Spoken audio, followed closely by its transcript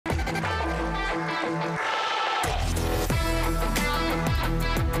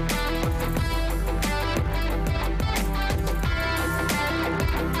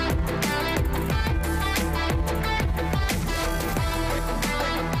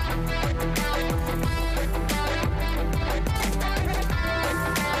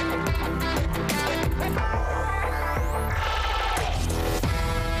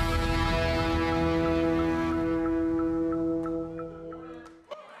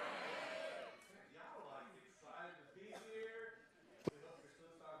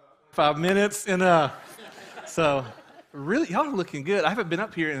5 minutes, and so really, y'all are looking good. I haven't been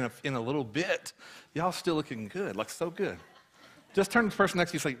up here in a little bit. Y'all still looking good, like so good. Just turn to the person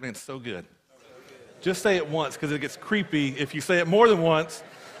next to you and say, man, so good. Just say it once, because it gets creepy if you say it more than once.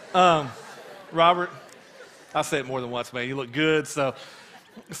 Robert, I say it more than once, man. You look good, so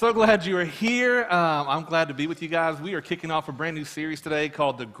glad you are here. I'm glad to be with you guys. We are kicking off a brand new series today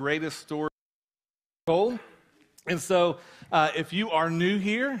called The Greatest Story Told. And so if you are new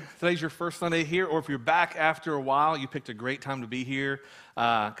here, today's your first Sunday here, or if you're back after a while, you picked a great time to be here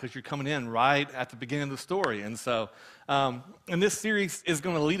because you're coming in right at the beginning of the story. And so, and this series is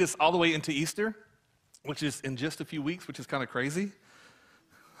going to lead us all the way into Easter, which is in just a few weeks, which is kind of crazy.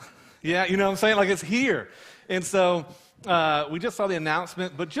 Yeah, you know what I'm saying? Like, it's here. And so we just saw the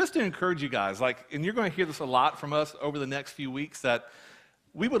announcement, but just to encourage you guys, and you're going to hear this a lot from us over the next few weeks, that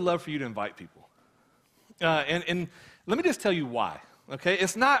we would love for you to invite people. And let me just tell you why, okay?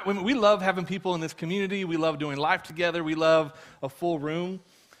 It's not, we love having people in this community. We love doing life together. We love a full room.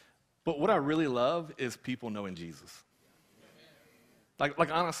 But what I really love is people knowing Jesus.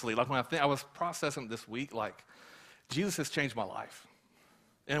 Like honestly, when I was processing this week, Jesus has changed my life.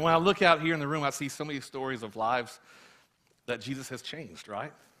 And when I look out here in the room, I see so many stories of lives that Jesus has changed,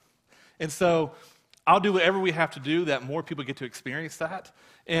 right? And so I'll do whatever we have to do that more people get to experience that.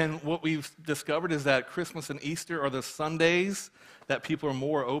 And what we've discovered is that Christmas and Easter are the Sundays that people are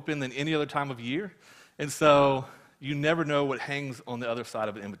more open than any other time of year. And so you never know what hangs on the other side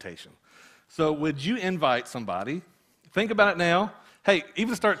of an invitation. So would you invite somebody? Think about it now. Hey,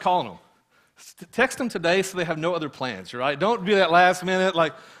 even start calling them. Text them today so they have no other plans, right? Don't do that last minute,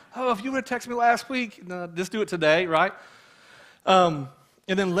 if you would have texted me last week, no, just do it today, right? And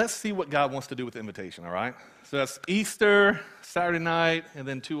then let's see what God wants to do with the invitation, all right? So that's Easter, Saturday night, and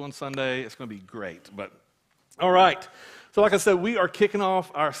then 2 on Sunday. It's going to be great. But all right. So like I said, we are kicking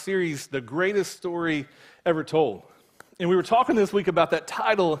off our series, The Greatest Story Ever Told. And we were talking this week about that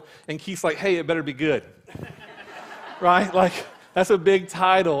title, and Keith's like, hey, it better be good. Right? That's a big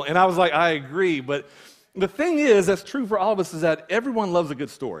title. And I was like, I agree. But the thing is, that's true for all of us, is that everyone loves a good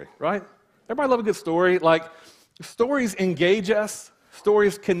story, right? Everybody loves a good story. Stories engage us.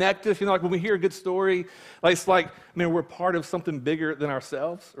 Stories connect us. When we hear a good story, we're part of something bigger than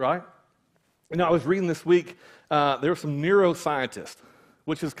ourselves, right? I was reading this week, there were some neuroscientists,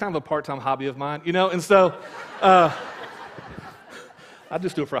 which is kind of a part-time hobby of mine, and so I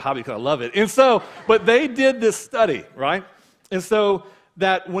just do it for a hobby because I love it. And so, but they did this study, right? And so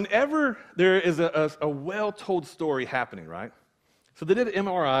that whenever there is a well-told story happening, right? So they did an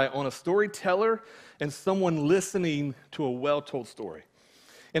MRI on a storyteller and someone listening to a well-told story.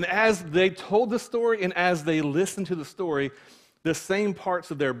 And as they told the story and as they listened to the story, the same parts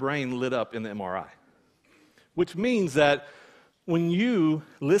of their brain lit up in the MRI. Which means that when you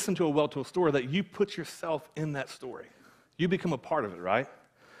listen to a well-told story, that you put yourself in that story. You become a part of it, right?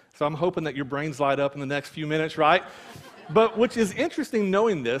 So I'm hoping that your brains light up in the next few minutes, right? But which is interesting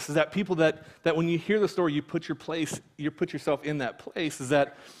knowing this is that people that when you hear the story, you put yourself in that place, is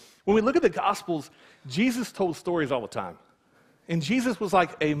that when we look at the Gospels, Jesus told stories all the time. And Jesus was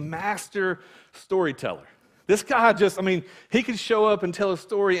like a master storyteller. This guy he could show up and tell a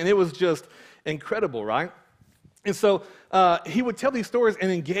story, and it was just incredible, right? And so he would tell these stories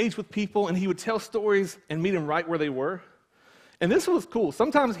and engage with people, and he would tell stories and meet them right where they were. And this was cool.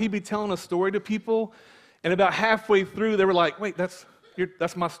 Sometimes he'd be telling a story to people, and about halfway through, they were like, wait, that's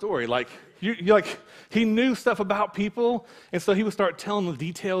my story. He knew stuff about people, and so he would start telling the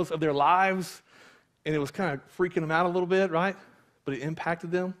details of their lives, and it was kind of freaking them out a little bit, right? But it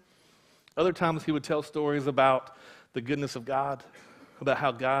impacted them. Other times he would tell stories about the goodness of God, about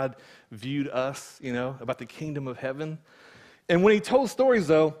how God viewed us, about the kingdom of heaven. And when he told stories,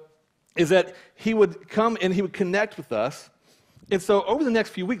 though, is that he would come and he would connect with us. And so over the next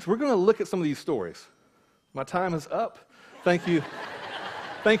few weeks, we're going to look at some of these stories. My time is up. Thank you.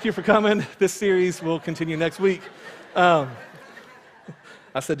 Thank you for coming. This series will continue next week. I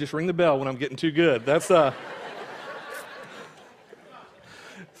said just ring the bell when I'm getting too good. That's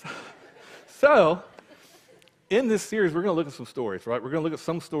So, in this series, we're going to look at some stories, right? We're going to look at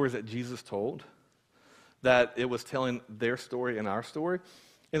some stories that Jesus told, that it was telling their story and our story.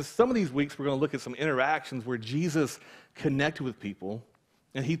 And some of these weeks, we're going to look at some interactions where Jesus connected with people,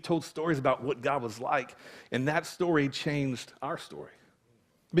 and he told stories about what God was like, and that story changed our story.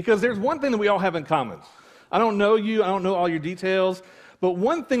 Because there's one thing that we all have in common. I don't know you, I don't know all your details, but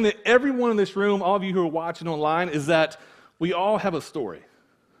one thing that everyone in this room, all of you who are watching online, is that we all have a story,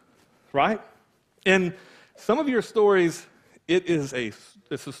 right? And some of your stories, it's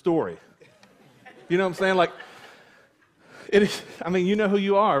a story. You know what I'm saying? It is, I mean, you know who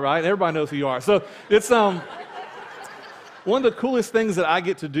you are, right? Everybody knows who you are. So it's one of the coolest things that I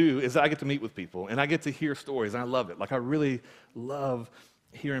get to do is I get to meet with people, and I get to hear stories, and I love it. Like, I really love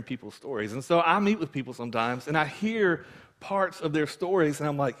hearing people's stories. And so I meet with people sometimes, and I hear parts of their stories, and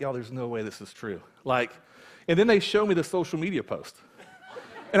I'm like, y'all, there's no way this is true. Like, and then they show me the social media post.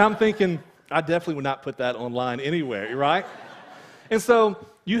 And I'm thinking, I definitely would not put that online anywhere, right? And so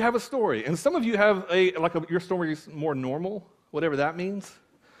you have a story, and some of you have your story is more normal, whatever that means.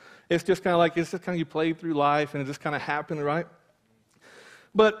 It's just kind of you play through life, and it just kind of happened, right?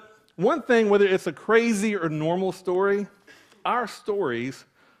 But one thing, whether it's a crazy or normal story, our stories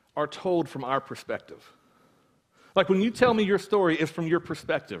are told from our perspective. Like when you tell me your story, it's from your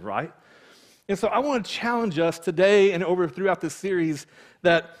perspective, right? And so I want to challenge us today and throughout this series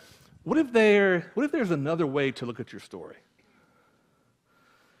that what if there's another way to look at your story?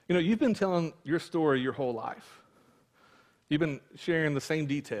 You know, you've been telling your story your whole life. You've been sharing the same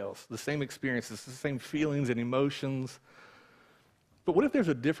details, the same experiences, the same feelings and emotions. But what if there's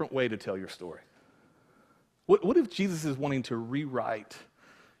a different way to tell your story? What if Jesus is wanting to rewrite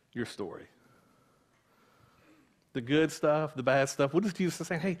your story? The good stuff, the bad stuff. What if Jesus is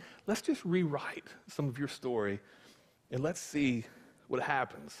saying, hey, let's just rewrite some of your story and let's see what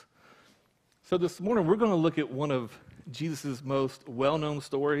happens? So this morning, we're going to look at one of Jesus' most well-known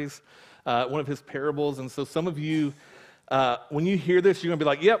stories, one of his parables. And so some of you, when you hear this, you're going to be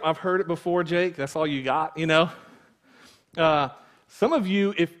like, yep, I've heard it before, Jake. That's all you got, you know? Some of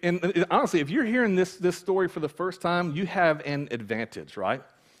you, honestly, if you're hearing this story for the first time, you have an advantage, right?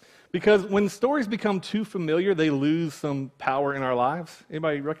 Because when stories become too familiar, they lose some power in our lives.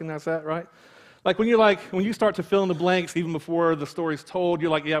 Anybody recognize that, right? Like when you start to fill in the blanks even before the story's told,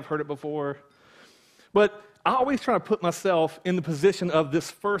 you're like, yeah, I've heard it before. But I always try to put myself in the position of this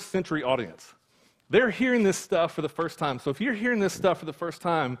first century audience. They're hearing this stuff for the first time. So if you're hearing this stuff for the first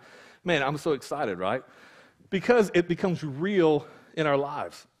time, man, I'm so excited, right? Because it becomes real in our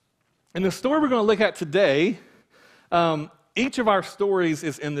lives. And the story we're going to look at today, each of our stories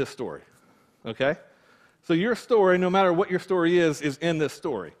is in this story, okay? So your story, no matter what your story is in this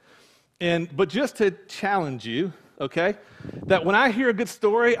story. But just to challenge you, okay, that when I hear a good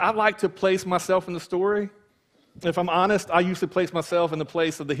story, I like to place myself in the story. If I'm honest, I used to place myself in the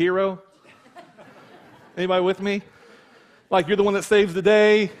place of the hero. Anybody with me? Like you're the one that saves the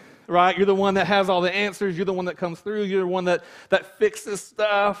day, right? You're the one that has all the answers. You're the one that comes through. You're the one that fixes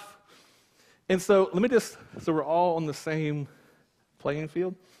stuff. And so so we're all on the same playing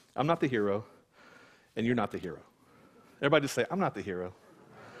field. I'm not the hero, and you're not the hero. Everybody just say, I'm not the hero.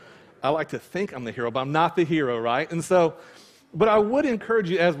 I like to think I'm the hero, but I'm not the hero, right? And so, but I would encourage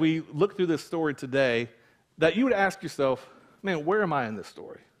you as we look through this story today, that you would ask yourself, man, where am I in this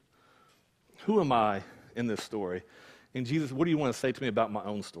story? Who am I in this story? And Jesus, what do you want to say to me about my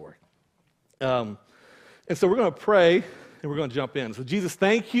own story? And so we're going to pray, and we're going to jump in. So Jesus,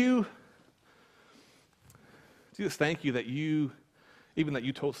 thank you. Jesus, thank you that you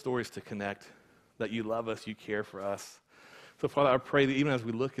told stories to connect, that you love us, you care for us. So, Father, I pray that even as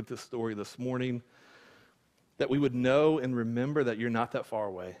we look at this story this morning, that we would know and remember that you're not that far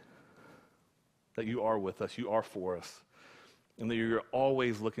away, that you are with us, you are for us, and that you're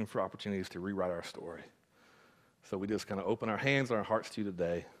always looking for opportunities to rewrite our story. So we just kind of open our hands and our hearts to you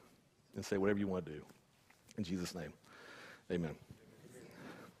today and say whatever you want to do. In Jesus' name, amen.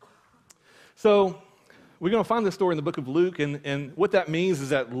 So we're going to find this story in the book of Luke, and what that means is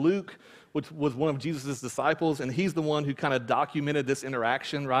that Luke, which was one of Jesus' disciples, and he's the one who kind of documented this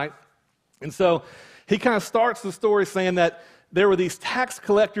interaction, right? And so he kind of starts the story saying that there were these tax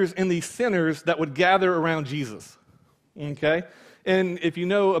collectors and these sinners that would gather around Jesus, okay? And if you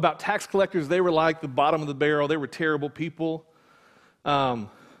know about tax collectors, they were like the bottom of the barrel. They were terrible people. The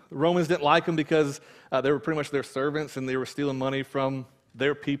Romans didn't like them because they were pretty much their servants, and they were stealing money from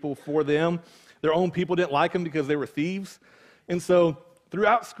their people for them. Their own people didn't like them because they were thieves. And so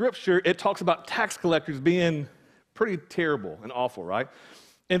throughout Scripture, it talks about tax collectors being pretty terrible and awful, right?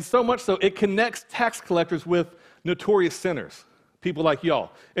 And so much so, it connects tax collectors with notorious sinners, people like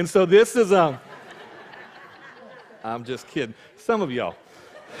y'all. And so this is, I'm just kidding, some of y'all.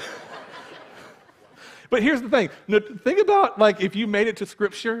 But here's the thing. Think about, like, if you made it to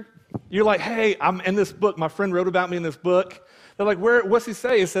Scripture, you're like, hey, I'm in this book. My friend wrote about me in this book. They're like, what's he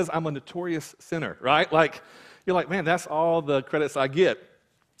say? It says, I'm a notorious sinner, right? Like, you're like, man, that's all the credits I get.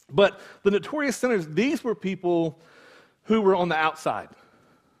 But the notorious sinners, these were people who were on the outside.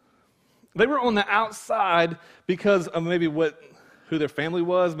 They were on the outside because of maybe who their family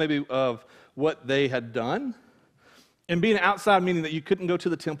was, maybe of what they had done. And being outside meaning that you couldn't go to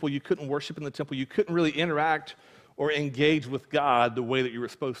the temple, you couldn't worship in the temple, you couldn't really interact or engage with God the way that you were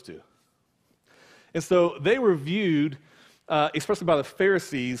supposed to. And so they were viewed, especially by the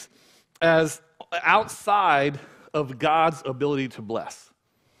Pharisees, as outside of God's ability to bless.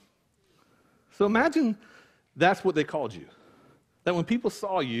 So imagine that's what they called you. That when people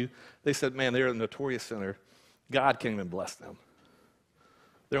saw you, they said, man, they're a notorious sinner. God can't even bless them.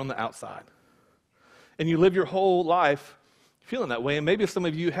 They're on the outside. And you live your whole life feeling that way. And maybe some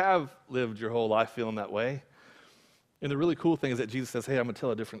of you have lived your whole life feeling that way. And the really cool thing is that Jesus says, hey, I'm going to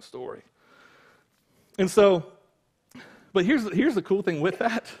tell a different story. And so, but here's the cool thing with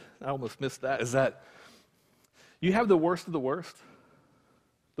that. I almost missed that, is that you have the worst of the worst.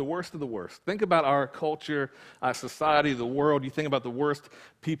 The worst of the worst. Think about our culture, our society, the world. You think about the worst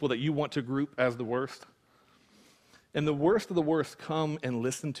people that you want to group as the worst. And the worst of the worst come and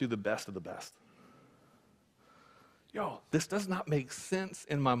listen to the best of the best. Yo, this does not make sense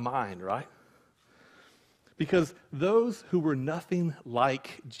in my mind, right? Because those who were nothing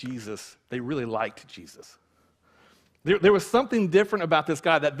like Jesus, they really liked Jesus. There was something different about this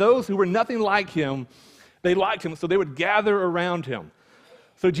guy, that those who were nothing like him, they liked him, so they would gather around him.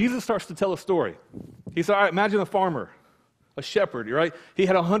 So Jesus starts to tell a story. He said, all right, imagine a farmer, a shepherd, right? He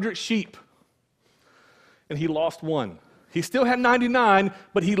had 100 sheep, and he lost one. He still had 99,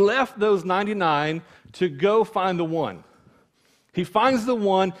 but he left those 99 to go find the one. He finds the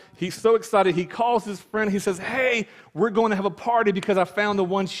one. He's so excited. He calls his friend. He says, hey, we're going to have a party because I found the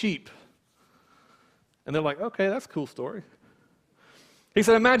one sheep. And they're like, okay, that's a cool story. He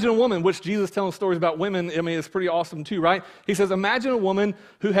said, imagine a woman, which Jesus is telling stories about women. I mean, it's pretty awesome too, right? He says, imagine a woman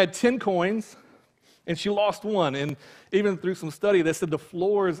who had 10 coins and she lost one. And even through some study, they said the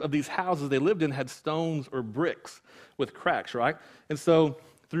floors of these houses they lived in had stones or bricks with cracks, right? And so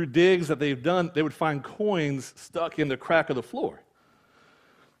through digs that they've done, they would find coins stuck in the crack of the floor.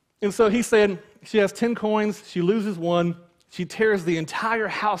 And so he said, she has 10 coins, she loses one, she tears the entire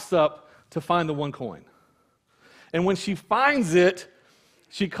house up to find the one coin. And when she finds it,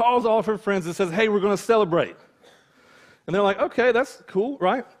 she calls all of her friends and says, hey, we're going to celebrate. And they're like, okay, that's cool,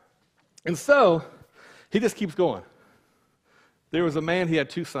 right? And so he just keeps going. There was a man, he had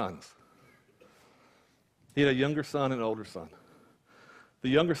 2 sons. He had a younger son and an older son. The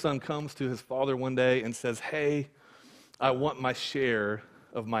younger son comes to his father one day and says, hey, I want my share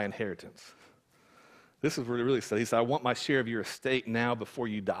of my inheritance. This is what it really said. He said, I want my share of your estate now before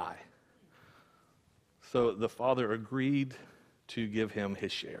you die. So the father agreed to give him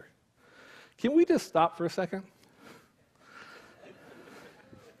his share. Can we just stop for a second?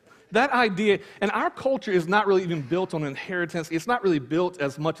 That idea, and our culture is not really even built on inheritance. It's not really built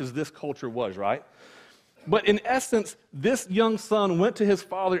as much as this culture was, right? But in essence, this young son went to his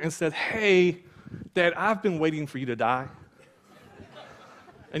father and said, hey, Dad, I've been waiting for you to die.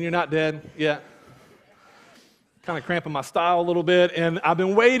 And you're not dead yet. Kind of cramping my style a little bit. And I've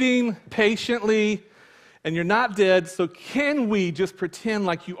been waiting patiently, and you're not dead, so can we just pretend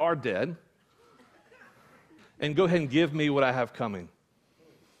like you are dead and go ahead and give me what I have coming?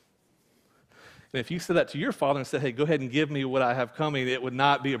 And if you said that to your father and said, hey, go ahead and give me what I have coming, it would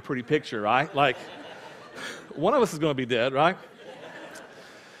not be a pretty picture, right? Like, one of us is going to be dead, right?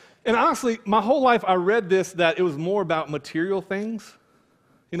 And honestly, my whole life I read this, that it was more about material things.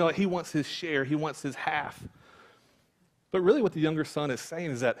 You know, he wants his share, he wants his half. But really what the younger son is saying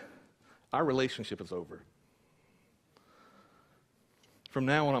is that our relationship is over. From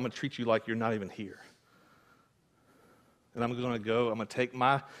now on, I'm going to treat you like you're not even here. And I'm going to take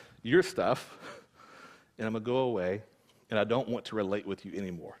your stuff, and I'm going to go away, and I don't want to relate with you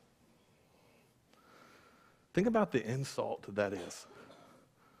anymore. Think about the insult that is.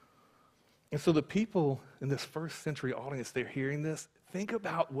 And so the people in this first century audience, they're hearing this. Think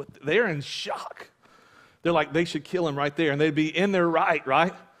about they're in shock. They're like, they should kill him right there, and they'd be in their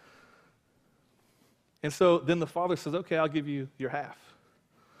right? And so then the father says, okay, I'll give you your half.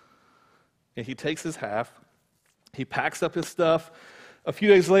 And he takes his half, he packs up his stuff. A few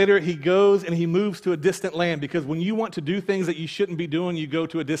days later, he goes and he moves to a distant land, because when you want to do things that you shouldn't be doing, you go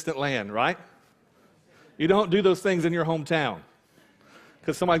to a distant land, right? You don't do those things in your hometown,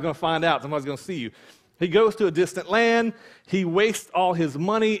 because somebody's going to find out, somebody's going to see you. He goes to a distant land, he wastes all his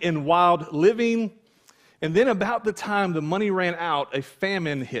money in wild living, and then about the time the money ran out, a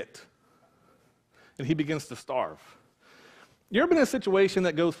famine hit, and he begins to starve. You ever been in a situation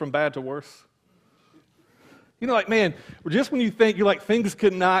that goes from bad to worse? You know, like, man, just when you think you're like, things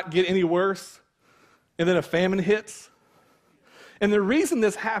could not get any worse, and then a famine hits. And the reason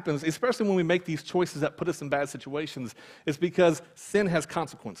this happens, especially when we make these choices that put us in bad situations, is because sin has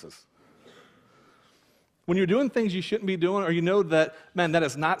consequences. When you're doing things you shouldn't be doing, or you know that, man, that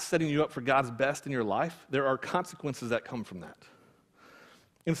is not setting you up for God's best in your life, there are consequences that come from that.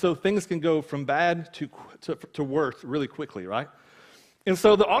 And so things can go from bad to worse really quickly, right? And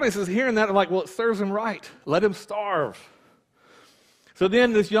so the audience is hearing that and like, well, it serves him right. Let him starve. So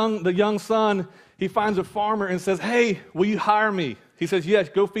then the young son, he finds a farmer and says, hey, will you hire me? He says, yes,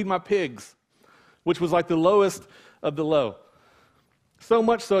 go feed my pigs, which was like the lowest of the low. So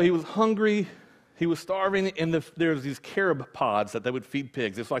much so he was hungry, he was starving, and there was these carob pods that they would feed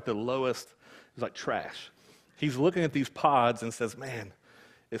pigs. It's like the lowest, it was like trash. He's looking at these pods and says, man,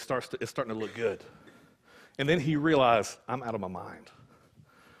 it's starting to look good. And then he realized, I'm out of my mind.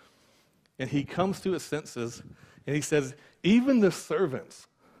 And he comes to his senses, and he says, even the servants,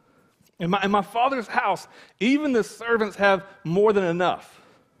 in my father's house, even the servants have more than enough.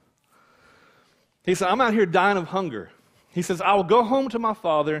 He said, I'm out here dying of hunger. He says, I will go home to my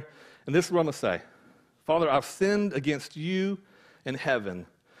father, and this is what I'm going to say. Father, I've sinned against you and heaven,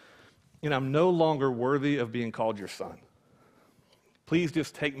 and I'm no longer worthy of being called your son. Please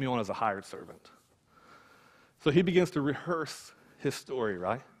just take me on as a hired servant. So he begins to rehearse his story,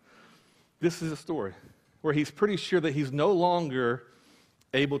 right? This is a story where he's pretty sure that he's no longer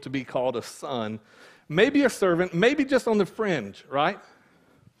able to be called a son, maybe a servant, maybe just on the fringe, right?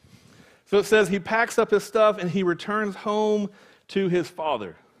 So it says he packs up his stuff and he returns home to his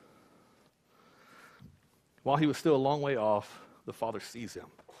father. While he was still a long way off, the father sees him.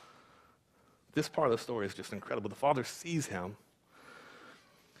 This part of the story is just incredible. The father sees him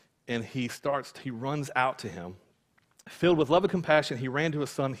and he runs out to him. Filled with love and compassion, he ran to his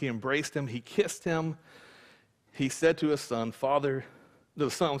son, he embraced him, he kissed him. He said to his son, the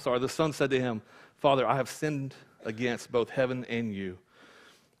son said to him, Father, I have sinned against both heaven and you,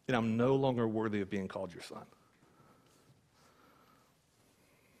 and I'm no longer worthy of being called your son.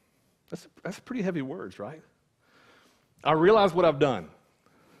 That's pretty heavy words, right? I realize what I've done,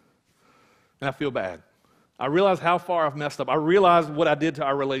 and I feel bad. I realize how far I've messed up. I realize what I did to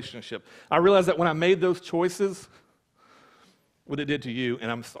our relationship. I realize that when I made those choices, what it did to you,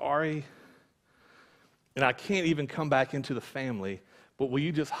 and I'm sorry, and I can't even come back into the family, but will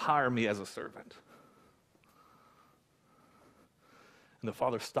you just hire me as a servant? And the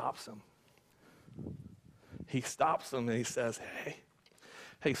father stops him. He stops him and he says,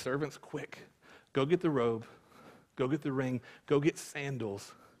 hey, servants, quick, go get the robe, go get the ring, go get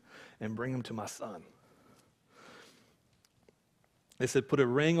sandals, and bring them to my son. They said, put a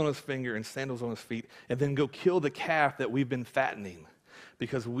ring on his finger and sandals on his feet, and then go kill the calf that we've been fattening,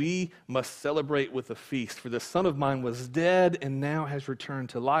 because we must celebrate with a feast. For this son of mine was dead and now has returned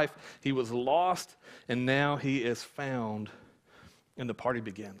to life. He was lost and now he is found. And the party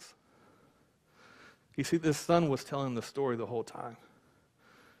begins. You see, this son was telling the story the whole time.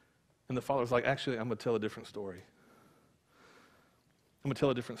 And the father was like, actually, I'm going to tell a different story. I'm going to tell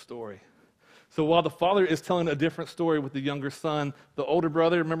a different story. So while the father is telling a different story with the younger son, the older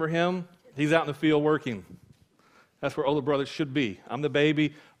brother, remember him? He's out in the field working. That's where older brothers should be. I'm the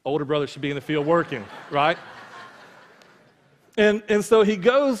baby. Older brothers should be in the field working, right? And so he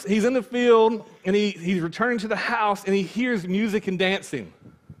goes, he's in the field, and he's returning to the house, and he hears music and dancing.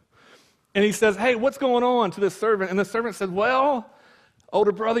 And he says, hey, what's going on, to this servant? And the servant said, well,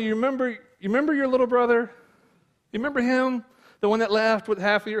 older brother, you remember your little brother? You remember him? The one that left with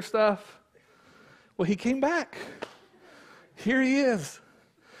half of your stuff? Well, he came back. Here he is.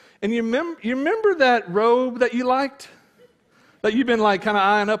 And you remember that robe that you liked? That you've been like kind of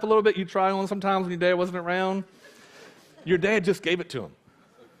eyeing up a little bit? You try on sometimes when your dad wasn't around? Your dad just gave it to him.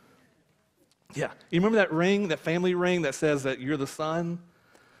 Yeah. You remember that ring, that family ring that says that you're the son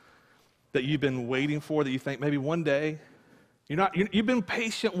that you've been waiting for, that you think maybe one day, you've been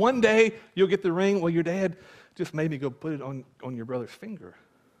patient, one day you'll get the ring? Well, your dad just made me go put it on your brother's finger.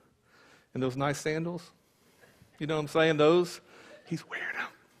 And those nice sandals, you know what I'm saying? Those, he's wearing them.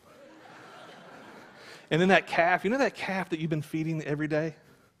 And then that calf, you know that calf that you've been feeding every day?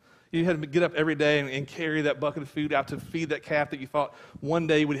 You had to get up every day and carry that bucket of food out to feed that calf that you thought one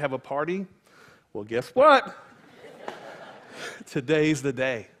day we'd have a party. Well, guess what? Today's the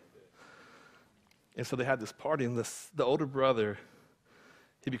day. And so they had this party, and the older brother,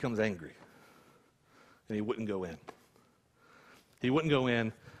 he becomes angry. And he wouldn't go in. He wouldn't go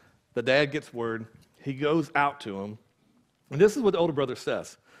in. The dad gets word. He goes out to him. And this is what the older brother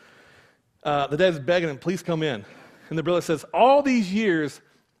says. The dad's begging him, please come in. And the brother says, all these years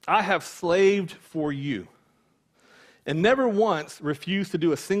I have slaved for you and never once refused to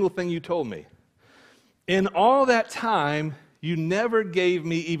do a single thing you told me. In all that time, you never gave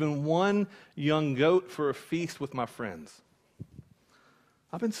me even one young goat for a feast with my friends.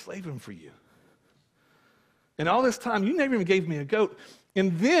 I've been slaving for you. And all this time, you never even gave me a goat.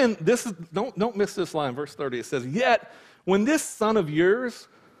 And then, don't miss this line, verse 30. It says, yet, when this son of yours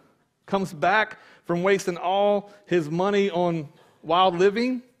comes back from wasting all his money on wild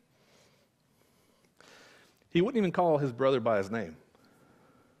living, he wouldn't even call his brother by his name.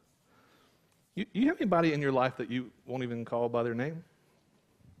 You have anybody in your life that you won't even call by their name?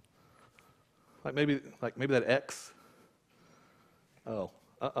 Like maybe that ex? Oh,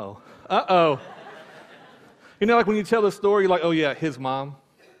 uh-oh. You know, like when you tell the story, you're like, oh yeah, his mom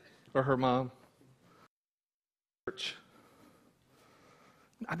or her mom. Church.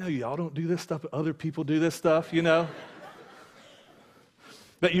 I know y'all don't do this stuff, but other people do this stuff, you know?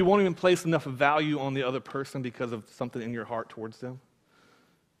 That you won't even place enough value on the other person because of something in your heart towards them.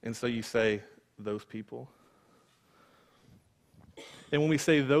 And so you say, those people. And when we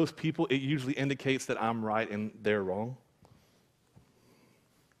say those people, it usually indicates that I'm right and they're wrong.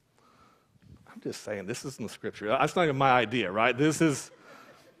 I'm just saying, this isn't the scripture. That's not even my idea, right? This is,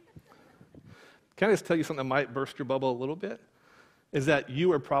 can I just tell you something that might burst your bubble a little bit? Is that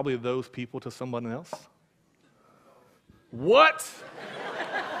you are probably those people to someone else. What?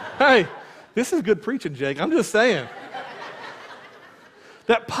 Hey, this is good preaching, Jake. I'm just saying.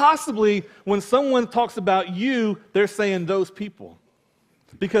 That possibly when someone talks about you, they're saying those people.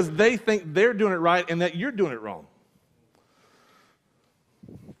 Because they think they're doing it right and that you're doing it wrong.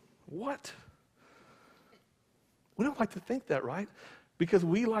 What? We don't like to think that, right? Because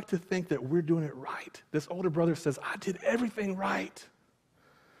we like to think that we're doing it right. This older brother says, I did everything right.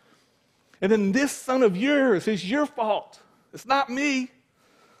 And then this son of yours is your fault. It's not me.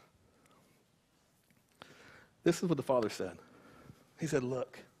 This is what the father said. He said,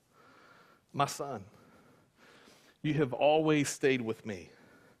 look, my son, you have always stayed with me,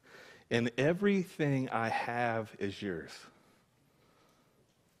 and everything I have is yours.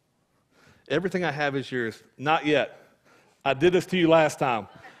 Everything I have is yours. Not yet. I did this to you last time.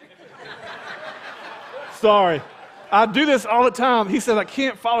 Sorry. I do this all the time. He says, I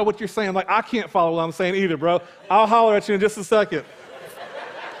can't follow what you're saying. I'm like, I can't follow what I'm saying either, bro. I'll holler at you in just a second.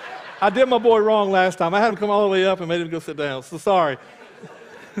 I did my boy wrong last time. I had him come all the way up and made him go sit down. So sorry.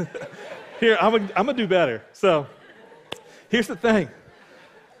 Here, I'm going to do better. So here's the thing.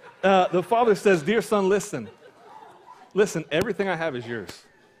 The father says, dear son, listen. Listen, everything I have is yours.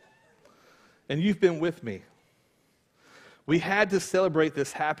 And you've been with me. We had to celebrate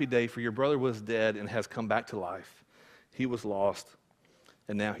this happy day, for your brother was dead and has come back to life. He was lost,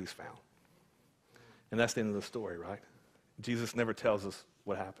 and now he's found. And that's the end of the story, right? Jesus never tells us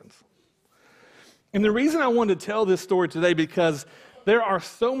what happens. And the reason I wanted to tell this story today, because there are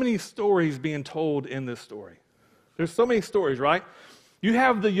so many stories being told in this story. There's so many stories, right? You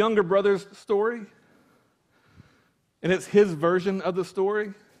have the younger brother's story, and it's his version of the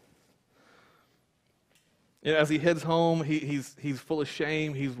story. You know, as he heads home, he's full of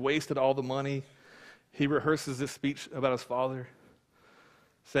shame. He's wasted all the money. He rehearses this speech about his father,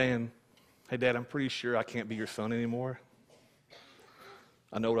 saying, hey, Dad, I'm pretty sure I can't be your son anymore.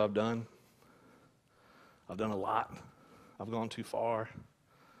 I know what I've done. I've done a lot. I've gone too far.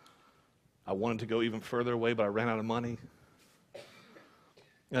 I wanted to go even further away, but I ran out of money.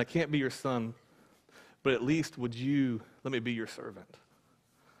 And I can't be your son, but at least would you let me be your servant?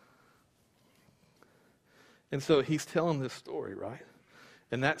 And so he's telling this story, right?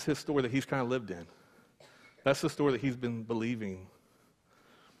 And that's his story that he's kind of lived in. That's the story that he's been believing.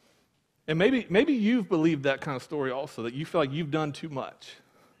 And maybe you've believed that kind of story also, that you feel like you've done too much.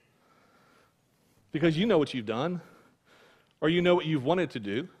 Because you know what you've done, or you know what you've wanted to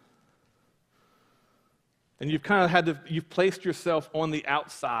do. And you've kind of you've placed yourself on the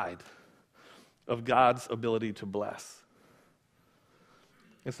outside of God's ability to bless.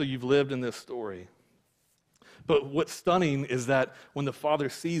 And so you've lived in this story. But what's stunning is that when the father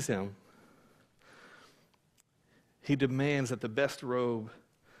sees him, he demands that the best robe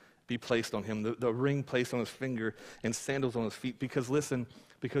be placed on him, the ring placed on his finger, and sandals on his feet. Because listen,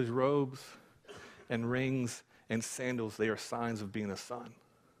 because robes and rings and sandals, they are signs of being a son.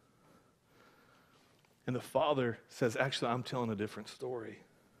 And the father says, actually, I'm telling a different story.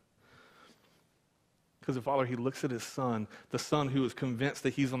 Because the father, he looks at his son, the son who is convinced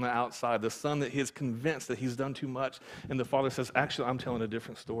that he's on the outside, the son that is convinced that he's done too much. And the father says, actually, I'm telling a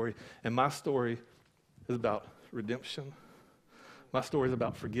different story. And my story is about redemption. My story is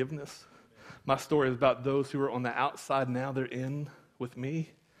about forgiveness. My story is about those who are on the outside, now they're in with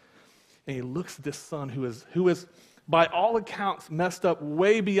me. And he looks at this son who is, by all accounts, messed up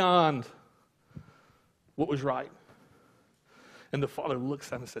way beyond what was right. And the father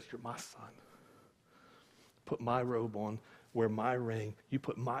looks at him and says, you're my son. Put my robe on, wear my ring, you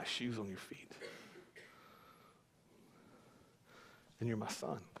put my shoes on your feet. and you're my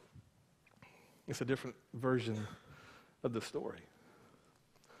son. It's a different version of the story.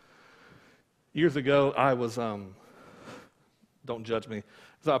 Years ago, I was, don't judge me,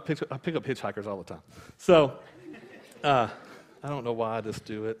 so I pick up hitchhikers all the time. So, I don't know why I just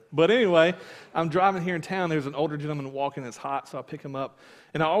do it. But anyway, I'm driving here in town. There's an older gentleman walking. It's hot, so I pick him up.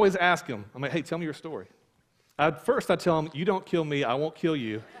 And I always ask him, I'm like, hey, tell me your story. First, I tell him, you don't kill me, I won't kill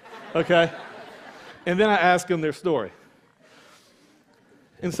you. Okay? And then I ask him their story.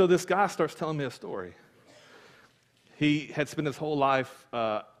 And so this guy starts telling me a story. He had spent his whole life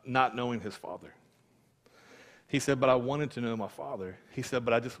not knowing his father. He said, but I wanted to know my father. He said,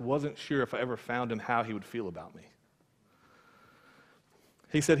 but I just wasn't sure if I ever found him how he would feel about me.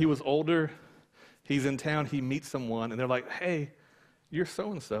 He said he was older, he's in town, he meets someone, and they're like, hey, you're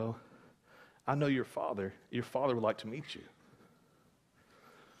so-and-so. I know your father. Your father would like to meet you.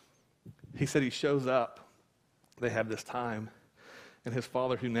 He said he shows up. They have this time, and his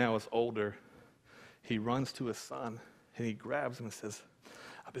father, who now is older, he runs to his son, and he grabs him and says,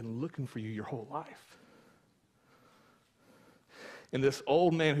 I've been looking for you your whole life. And this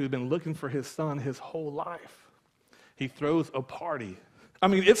old man who'd been looking for his son his whole life, he throws a party. I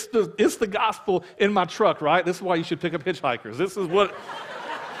mean, it's the gospel in my truck, right? This is why you should pick up hitchhikers. This is what...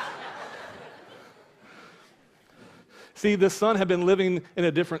 See, the son had been living in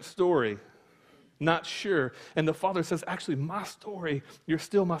a different story, not sure. And the father says, actually, my story, you're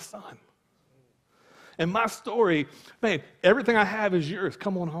still my son. And my story, man, everything I have is yours.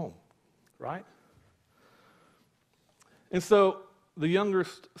 Come on home, right? And so the younger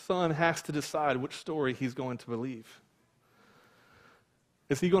son has to decide which story he's going to believe.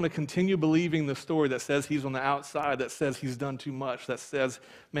 Is he going to continue believing the story that says he's on the outside, that says he's done too much, that says,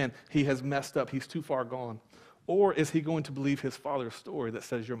 man, he has messed up, he's too far gone? Or is he going to believe his father's story that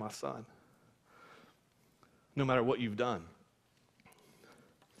says, you're my son, no matter what you've done?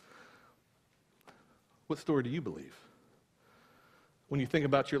 What story do you believe? When you think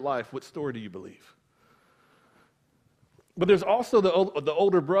about your life, what story do you believe? But there's also the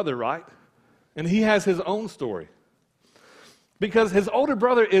older brother, right? And he has his own story. Because his older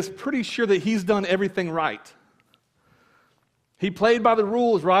brother is pretty sure that he's done everything right. He played by the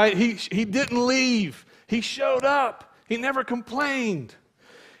rules, right? He didn't leave. He showed up. He never complained.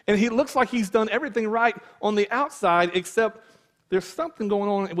 And he looks like he's done everything right on the outside, except there's something going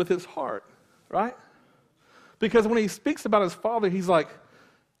on with his heart, right? Because when he speaks about his father, he's like,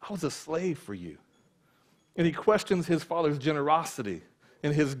 I was a slave for you. And he questions his father's generosity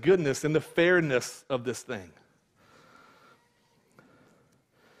and his goodness and the fairness of this thing.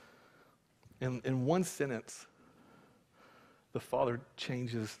 And in one sentence, the father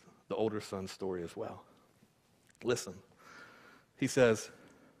changes the older son's story as well. Listen, he says,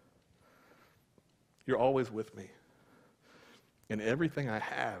 you're always with me, and everything I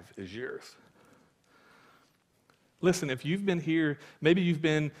have is yours. Listen, if you've been here, maybe you've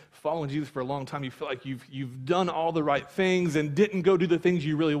been following Jesus for a long time, you feel like you've done all the right things and didn't go do the things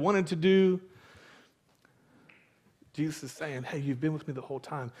you really wanted to do. Jesus is saying, hey, you've been with me the whole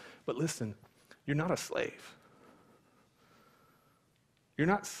time, but listen, you're not a slave. You're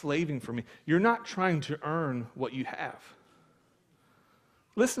not slaving for me. You're not trying to earn what you have.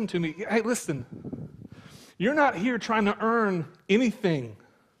 Listen to me. Hey, listen. You're not here trying to earn anything.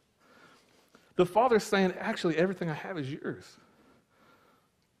 The Father's saying, actually, everything I have is yours.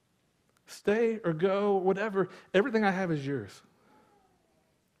 Stay or go, whatever. Everything I have is yours.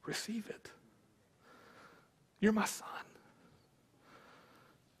 Receive it. You're my son.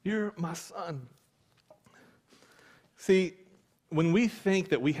 You're my son. See, when we think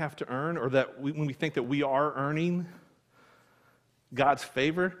that we have to earn, or when we think that we are earning God's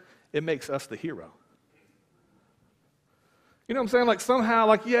favor, it makes us the hero. You know what I'm saying? Like somehow,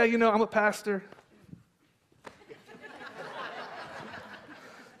 like, yeah, you know, I'm a pastor.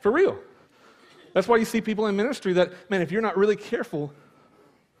 For real. That's why you see people in ministry that, man, if you're not really careful,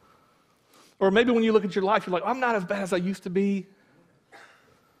 or maybe when you look at your life, you're like, I'm not as bad as I used to be.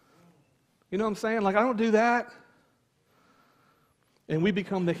 You know what I'm saying? Like, I don't do that. And we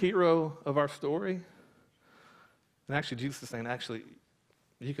become the hero of our story. And actually, Jesus is saying, actually,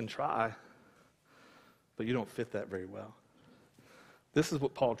 you can try, but you don't fit that very well. This is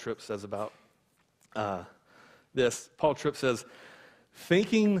what Paul Tripp says about this. Paul Tripp says,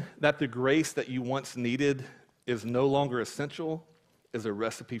 thinking that the grace that you once needed is no longer essential is a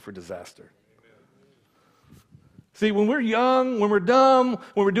recipe for disaster. See, when we're young, when we're dumb,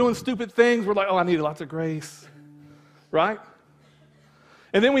 when we're doing stupid things, we're like, oh, I need lots of grace, right?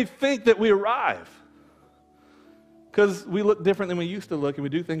 And then we think that we arrive because we look different than we used to look and we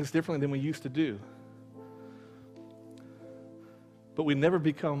do things differently than we used to do. but we never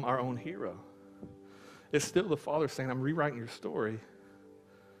become our own hero. It's still the Father saying, I'm rewriting your story,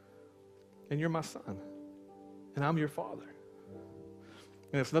 and you're my son, and I'm your Father.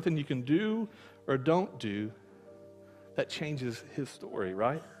 And it's nothing you can do or don't do that changes his story,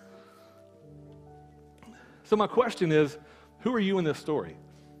 right? So my question is, who are you in this story?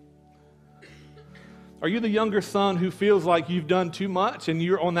 Are you the younger son who feels like you've done too much and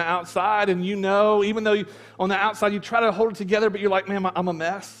you're on the outside and you know, even though on the outside you try to hold it together, but you're like, man, I'm a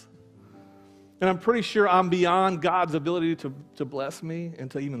mess. And I'm pretty sure I'm beyond God's ability to bless me and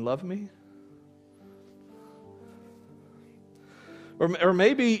to even love me? Or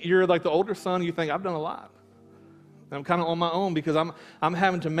maybe you're like the older son, you think, I've done a lot. And I'm kind of on my own because I'm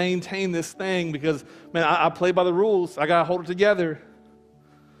having to maintain this thing because, man, I play by the rules. I got to hold it together.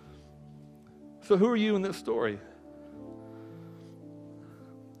 So who are you in this story?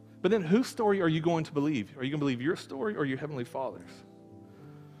 But then whose story are you going to believe? Are you going to believe your story or your Heavenly Father's?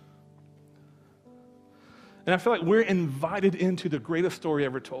 And I feel like we're invited into the greatest story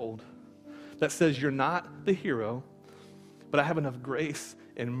ever told that says you're not the hero, but I have enough grace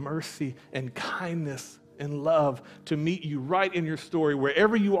and mercy and kindness and love to meet you right in your story.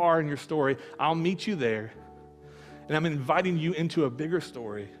 Wherever you are in your story, I'll meet you there. And I'm inviting you into a bigger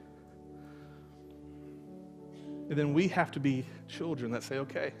story. And then we have to be children that say,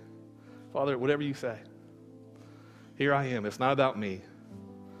 okay, Father, whatever you say, here I am. It's not about me.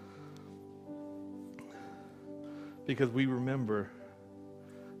 Because we remember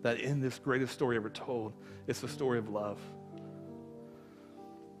that in this greatest story ever told, it's the story of love.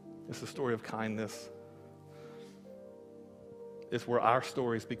 It's the story of kindness. It's where our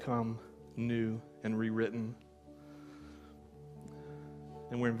stories become new and rewritten.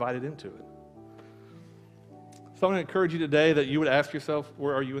 And we're invited into it. So I'm going to encourage you today that you would ask yourself,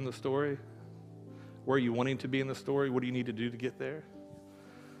 where are you in the story? Where are you wanting to be in the story? What do you need to do to get there?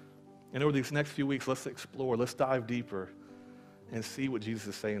 And over these next few weeks, let's explore, let's dive deeper and see what Jesus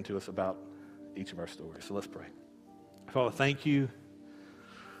is saying to us about each of our stories. So let's pray. Father, thank you.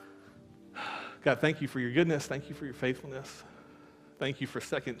 God, thank you for your goodness. Thank you for your faithfulness. Thank you for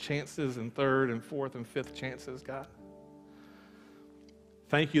second chances and third and fourth and fifth chances, God.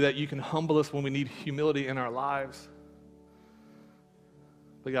 Thank you that you can humble us when we need humility in our lives.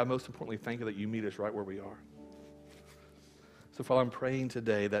 But God, most importantly, thank you that you meet us right where we are. So Father, I'm praying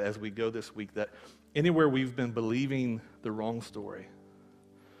today that as we go this week, that anywhere we've been believing the wrong story,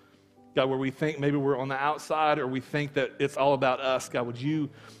 God, where we think maybe we're on the outside or we think that it's all about us, God, would you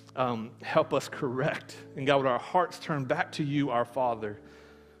help us correct? And God, would our hearts turn back to you, our Father?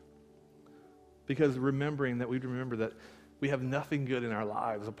 Because remembering that we'd remember that we have nothing good in our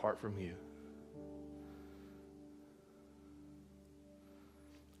lives apart from you.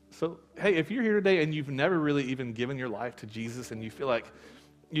 So, hey, if you're here today and you've never really even given your life to Jesus and you feel like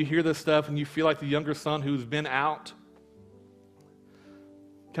you hear this stuff and you feel like the younger son who's been out,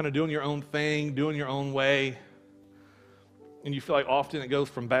 kind of doing your own thing, doing your own way, and you feel like often it goes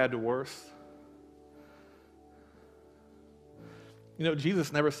from bad to worse. You know,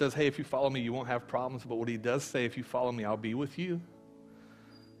 Jesus never says, hey, if you follow me, you won't have problems. But what he does say, if you follow me, I'll be with you.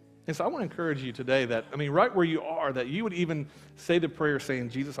 And so I want to encourage you today that, right where you are, that you would even say the prayer saying,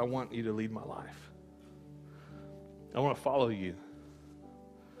 Jesus, I want you to lead my life. I want to follow you.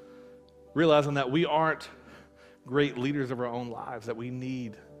 Realizing that we aren't great leaders of our own lives, that we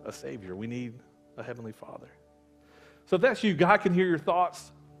need a Savior. We need a Heavenly Father. So if that's you, God can hear your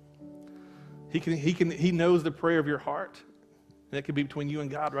thoughts. He knows the prayer of your heart. And it could be between you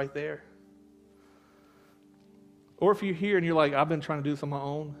and God right there. Or if you're here and you're like, I've been trying to do this on my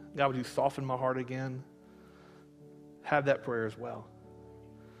own, God, would you soften my heart again? Have that prayer as well.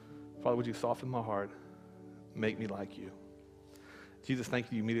 Father, would you soften my heart? Make me like you. Jesus, thank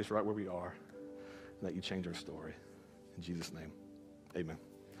you. You meet us right where we are. And that you change our story. In Jesus' name, amen.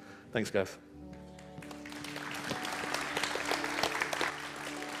 Thanks, guys.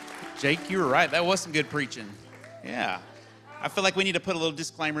 Jake, you were right. That was some good preaching. Yeah. I feel like we need to put a little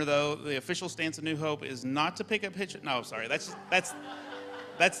disclaimer, though. The official stance of New Hope is not to pick up hitch. No, sorry. That's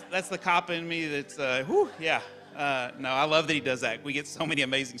the cop in me. That's yeah. No, I love that he does that. We get so many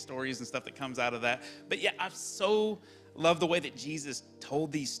amazing stories and stuff that comes out of that. But yeah, I so love the way that Jesus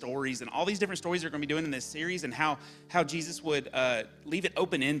told these stories and all these different stories we're going to be doing in this series, and how Jesus would leave it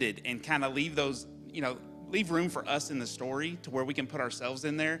open-ended and kind of leave those, leave room for us in the story to where we can put ourselves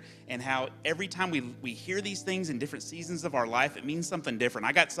in there, and how every time we hear these things in different seasons of our life, it means something different.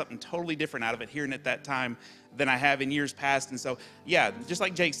 I got something totally different out of it hearing it that time than I have in years past. And so, yeah, just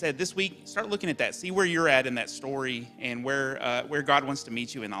like Jake said, this week, start looking at that. See where you're at in that story and where God wants to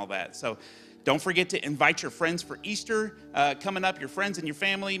meet you and all that. So Don't forget to invite your friends for Easter coming up, your friends and your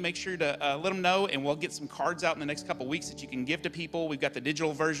family. Make sure to let them know, and we'll get some cards out in the next couple weeks that you can give to people. We've got the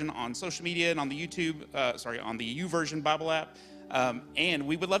digital version on social media and on the on the YouVersion Bible app. And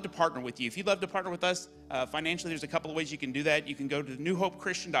we would love to partner with you. If you'd love to partner with us financially, there's a couple of ways you can do that. You can go to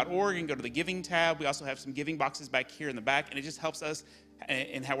newhopechristian.org and go to the giving tab. We also have some giving boxes back here in the back, and it just helps us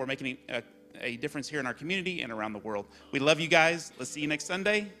in how we're making a difference here in our community and around the world. We love you guys. Let's see you next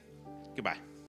Sunday. Goodbye.